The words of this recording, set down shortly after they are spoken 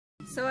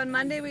So on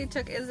Monday we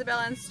took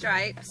Isabelle and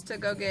Stripes to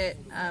go get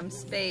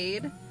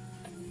spayed.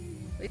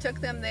 We took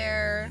them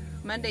there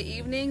Monday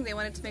evening. They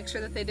wanted to make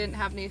sure that they didn't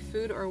have any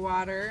food or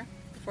water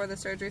before the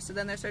surgery. So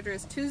then their surgery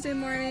is Tuesday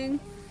morning.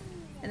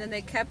 And then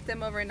they kept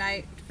them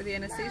overnight for the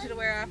anesthesia to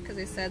wear off because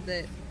they said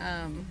that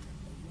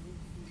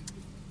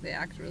they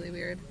act really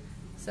weird.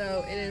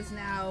 So it is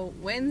now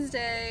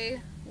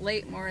Wednesday,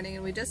 late morning,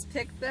 and we just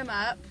picked them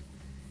up.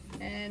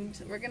 And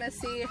we're going to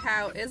see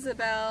how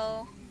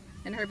Isabelle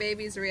and her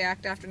babies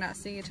react after not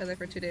seeing each other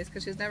for 2 days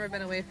because she's never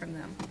been away from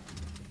them.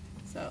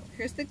 So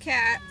here's the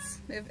cats.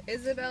 We have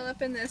Isabelle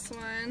up in this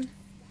one.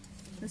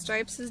 And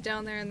Stripes is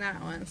down there in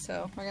that one.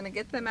 So we're going to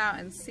get them out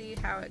and see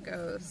how it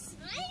goes.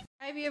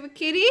 Ivy, you have a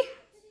kitty?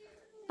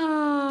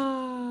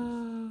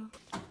 Oh.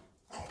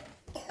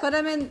 Put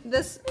them in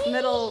this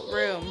middle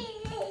room.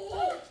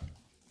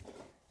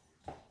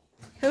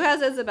 Who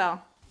has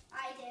Isabelle?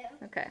 I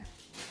do. Okay.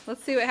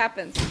 Let's see what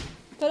happens.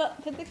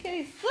 Put the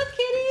kitties. Look,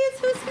 kitties!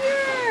 Who's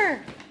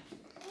here?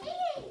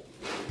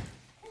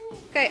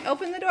 Okay,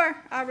 open the door.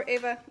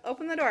 Ava,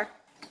 open the door.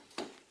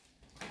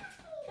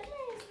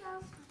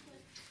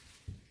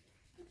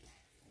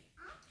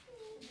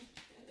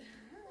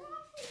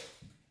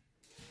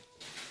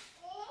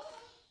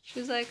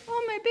 She's like,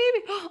 oh, my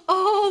baby.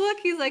 Oh,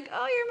 look, he's like,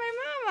 oh, you're my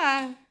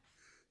mama.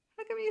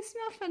 How come you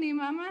smell funny,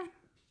 mama?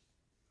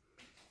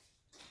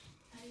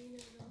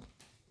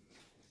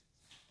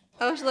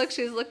 Oh, look,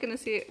 she's looking to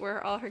see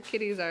where all her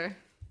kitties are.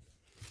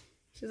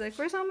 She's like,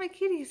 where's all my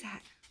kitties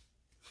at?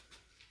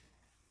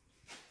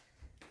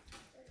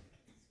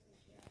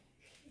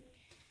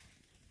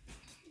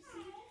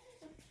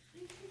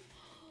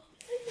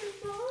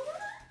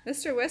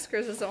 Mr.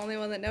 Whiskers is the only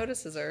one that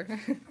notices her.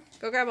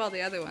 Go grab all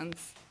the other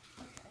ones.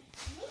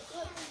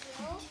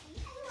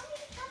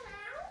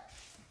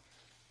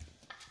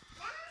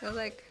 They're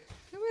like,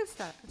 who is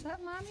that? Is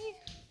that mommy?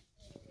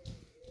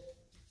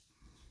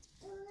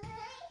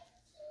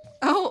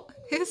 Oh,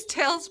 his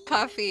tail's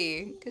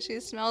puffy because she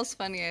smells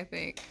funny, I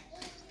think.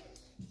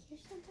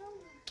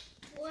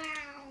 Wow,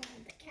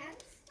 the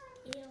cat's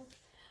ew.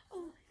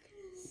 Oh my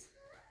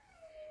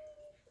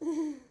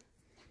goodness.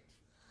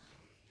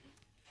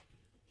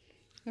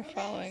 They're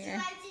following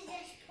her.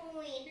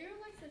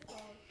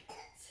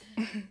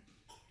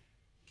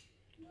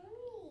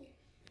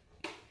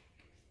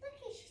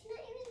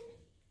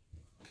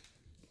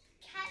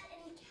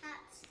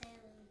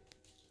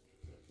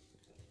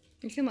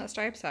 You can let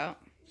Stripes out.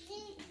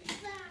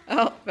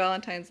 Oh,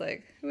 Valentine's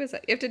like, who is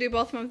that? You have to do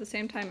both of them at the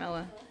same time,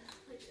 Ella.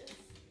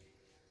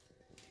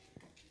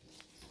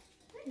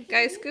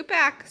 Guys, scoot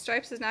back.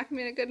 Stripes is not going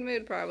to be in a good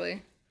mood,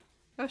 probably.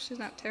 Oh, she's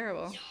not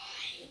terrible.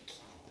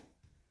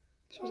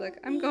 She's like,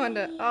 I'm going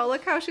to... Oh,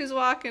 look how she's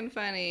walking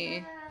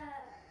funny.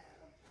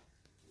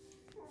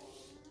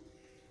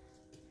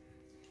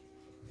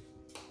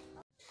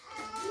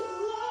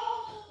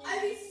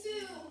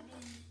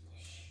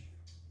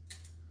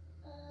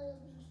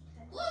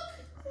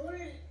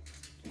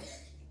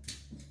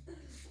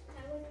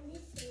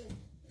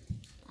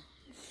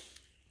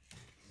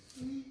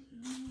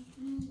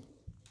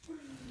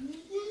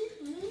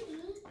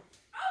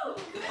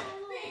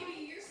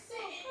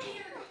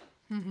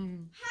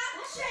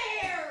 Hot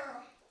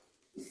chair!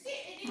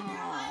 Sitting in your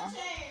hot chair!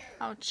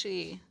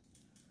 Ouchie.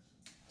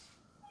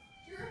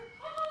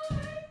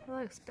 That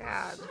looks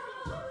bad.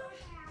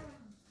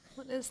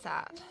 What is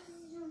that?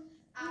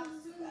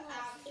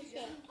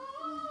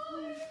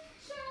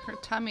 Her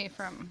tummy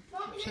from...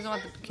 She doesn't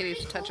want the kitties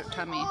to touch her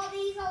tummy.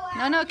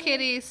 No, no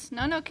kitties.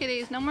 No, no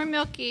kitties. No more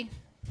Milky.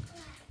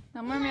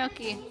 No more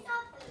Milky.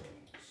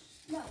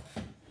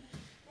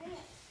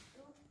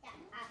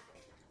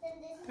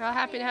 They're all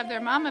happy to have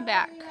their mama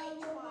back.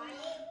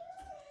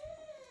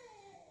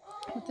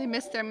 But they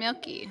miss their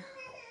Milky.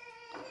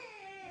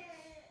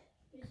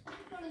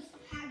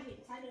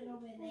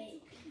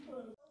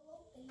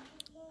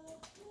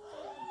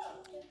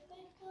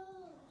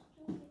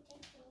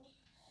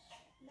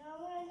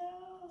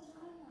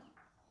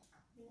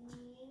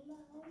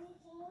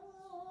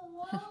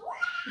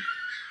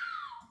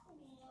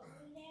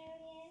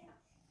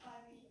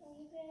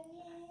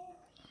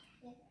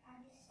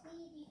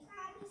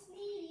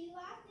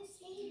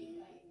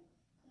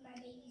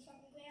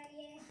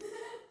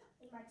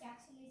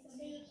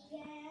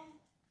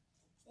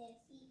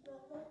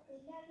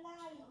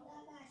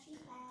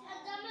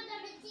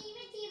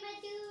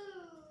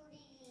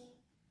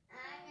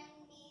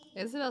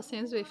 Isabelle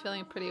seems to be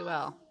feeling pretty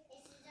well.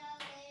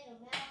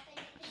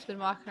 She's been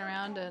walking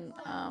around and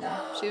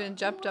she even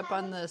jumped up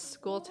on the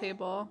school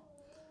table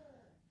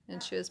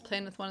and she was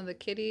playing with one of the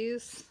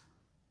kitties.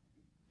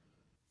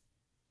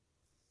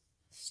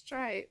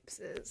 Stripes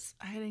is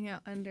hiding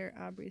out under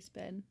Aubrey's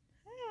bed.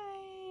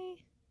 Hi!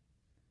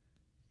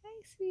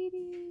 Hi,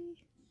 sweetie!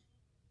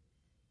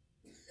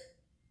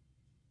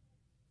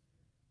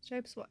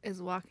 Stripes is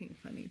walking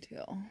funny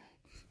too.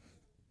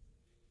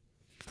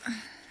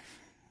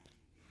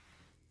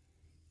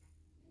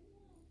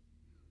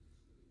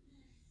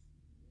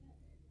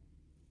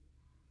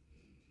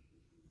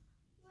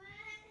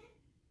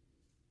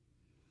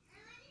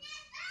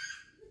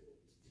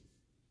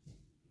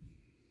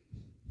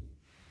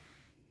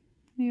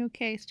 Are you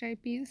okay,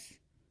 Stripies?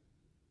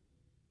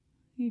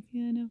 You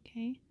feeling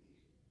okay?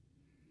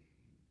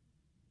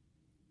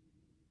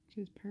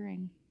 She's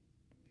purring.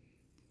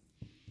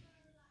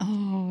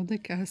 Oh,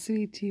 look how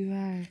sweet you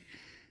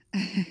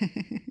are.